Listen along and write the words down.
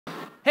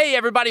Hey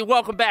everybody,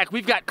 welcome back.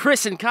 We've got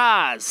Chris and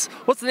KAZ.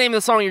 What's the name of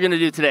the song you're gonna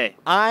do today?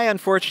 I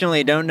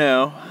unfortunately don't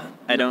know.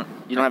 You don't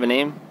have a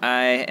name?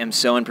 I am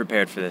so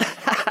unprepared for this.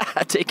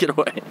 Take it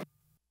away.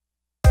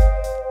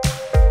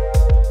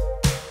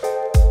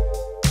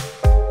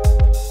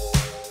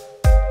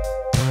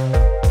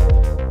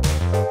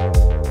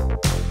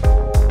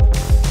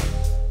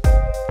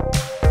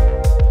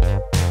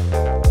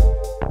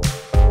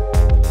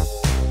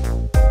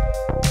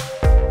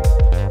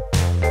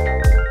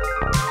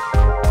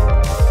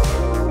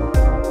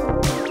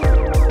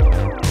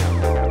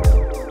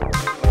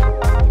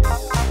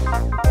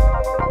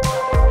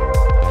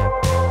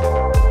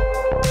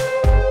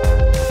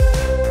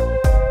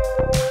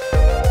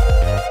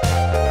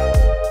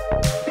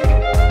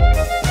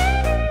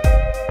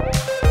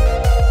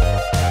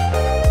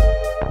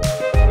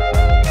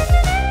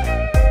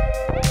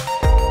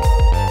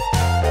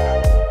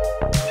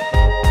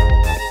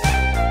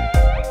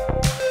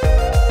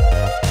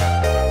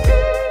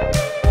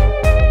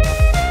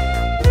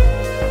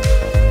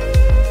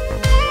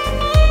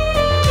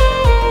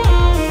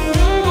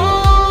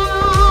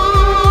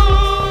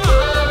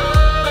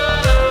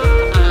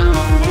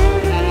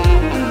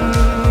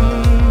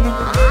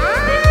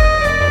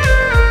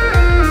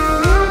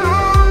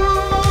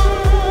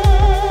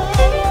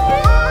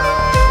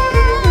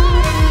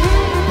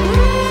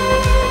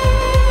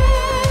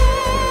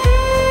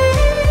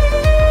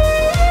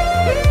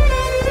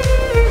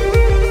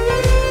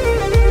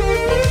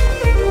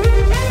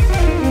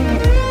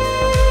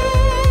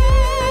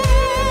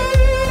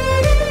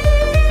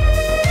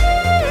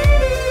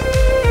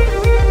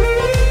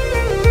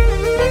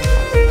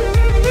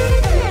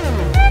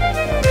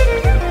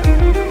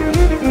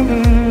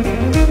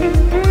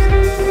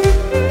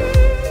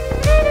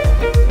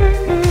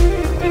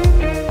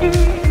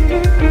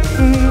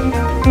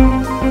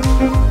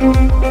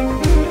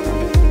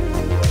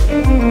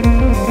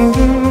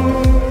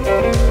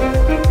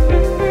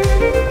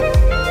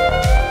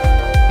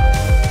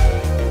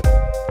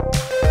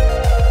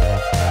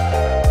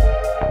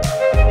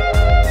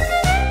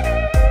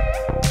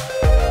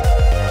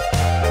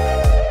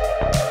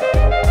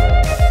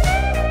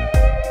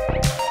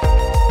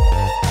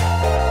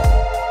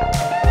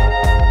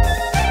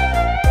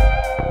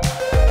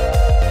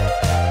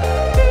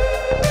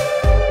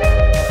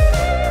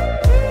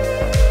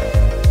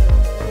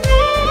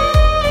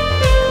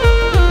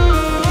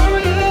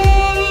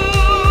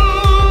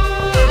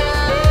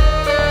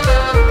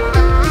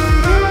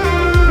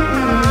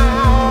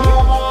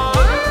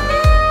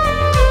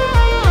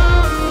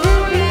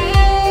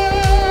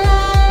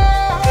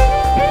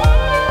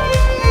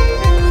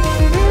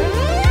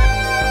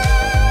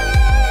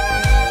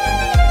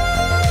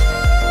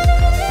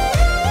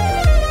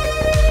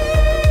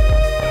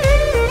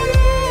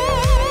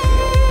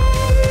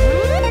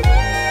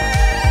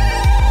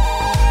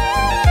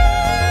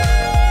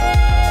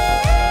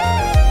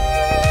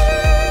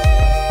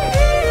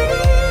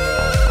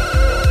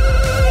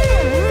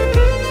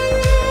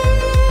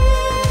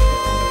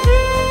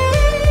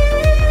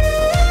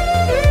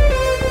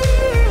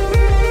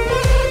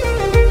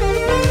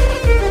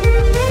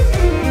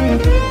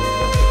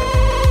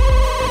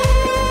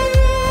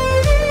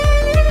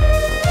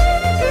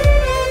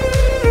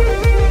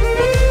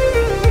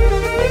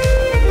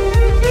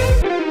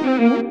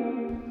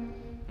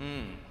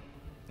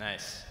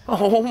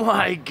 Oh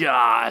my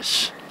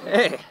gosh.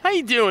 Hey. How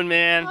you doing,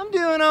 man? I'm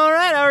doing all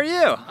right. How are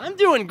you? I'm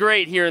doing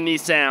great hearing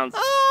these sounds.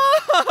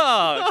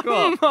 Oh,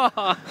 cool.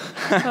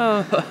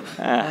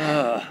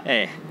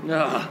 Hey.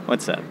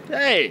 What's up?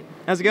 Hey.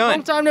 How's it going?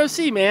 Long time no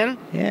see, man.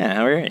 Yeah,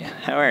 how are you?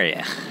 How are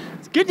you?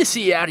 It's good to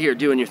see you out here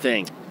doing your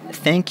thing.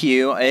 Thank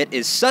you. It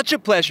is such a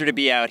pleasure to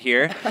be out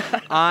here.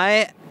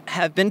 I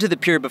have been to the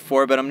Pier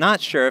before, but I'm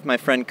not sure if my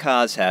friend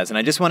KAZ has, and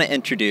I just want to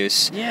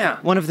introduce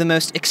one of the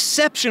most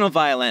exceptional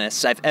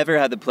violinists I've ever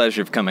had the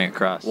pleasure of coming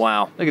across.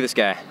 Wow. Look at this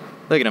guy.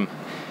 Look at him.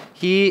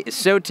 He is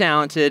so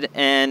talented,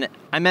 and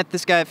I met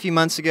this guy a few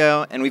months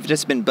ago, and we've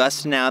just been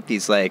busting out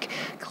these, like,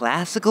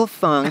 classical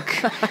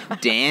funk,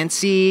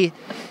 dancey,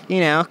 you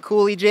know,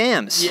 coolie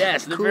jams.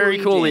 Yes, the very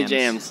coolie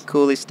jams.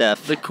 Coolie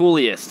stuff. The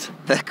cooliest.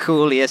 The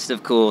coolest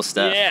of cool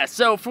stuff. Yeah,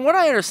 so from what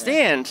I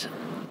understand,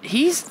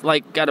 he's,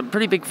 like, got a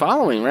pretty big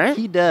following, right?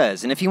 He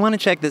does, and if you want to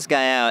check this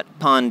guy out,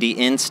 pon the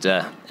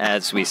Insta,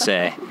 as we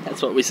say.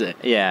 That's what we say.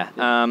 Yeah,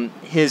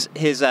 his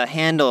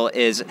handle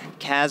is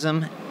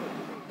chasm_John.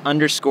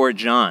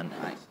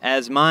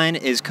 As mine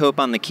is Cope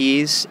on the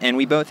Keys, and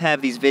we both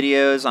have these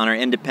videos on our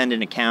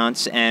independent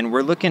accounts, and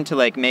we're looking to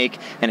like make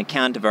an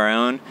account of our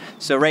own.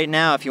 So right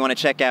now, if you want to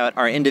check out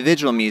our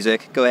individual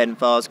music, go ahead and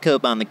follow us,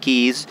 Cope on the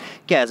Keys,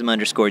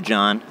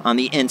 chasm_John, on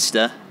the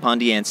Insta,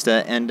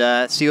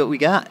 and see what we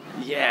got.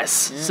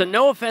 Yes. Yeah. So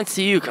no offense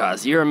to you,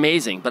 KAZ, you're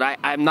amazing, but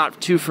I'm not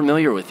too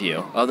familiar with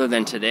you, other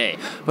than today.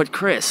 But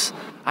Chris,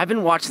 I've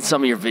been watching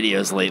some of your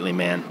videos lately,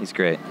 man. He's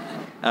great.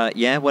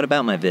 Yeah, what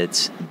about my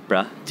vids,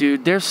 bruh?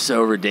 Dude, they're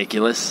so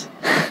ridiculous.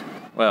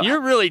 Well,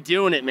 you're really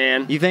doing it,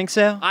 man. You think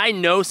so? I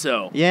know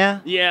so.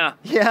 Yeah? Yeah.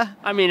 Yeah?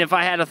 I mean, if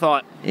I had a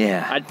thought,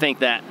 yeah, I'd think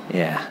that.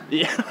 Yeah.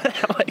 Yeah.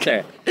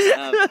 Sure.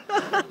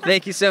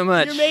 Thank you so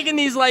much. You're making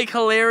these like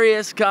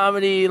hilarious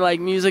comedy, like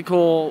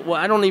musical. Well,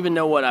 I don't even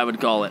know what I would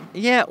call it.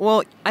 Yeah,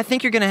 well, I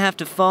think you're gonna have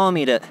to follow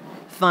me to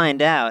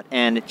find out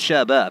and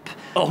chub up.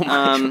 Oh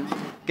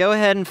my. Go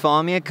ahead and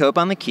follow me at Cope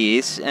on the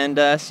Keys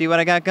and see what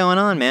I got going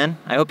on, man.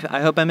 I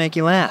hope I make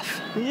you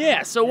laugh.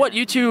 Yeah. So what?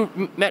 You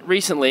two met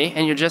recently,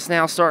 and you're just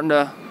now starting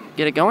to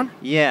get it going?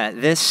 Yeah,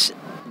 this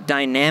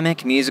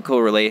dynamic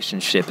musical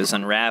relationship is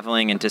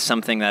unraveling into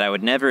something that I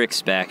would never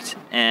expect,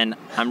 and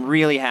I'm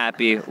really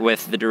happy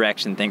with the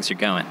direction things are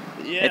going.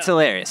 Yeah. It's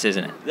hilarious,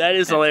 isn't it? That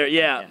is hilarious.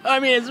 Yeah. I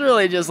mean, it's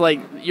really just like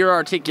your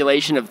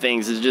articulation of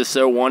things is just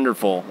so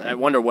wonderful. I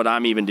wonder what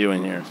I'm even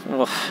doing here.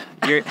 Well,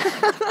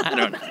 I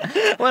don't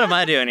know. What am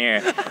I doing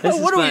here?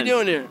 What are we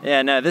doing here?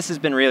 Yeah, no, this has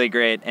been really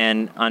great,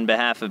 and on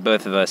behalf of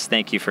both of us,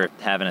 thank you for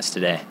having us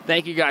today.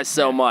 Thank you guys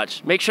so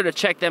much. Make sure to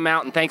check them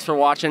out, and thanks for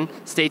watching.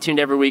 Stay tuned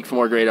every week for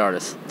more great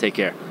artists. Take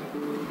care.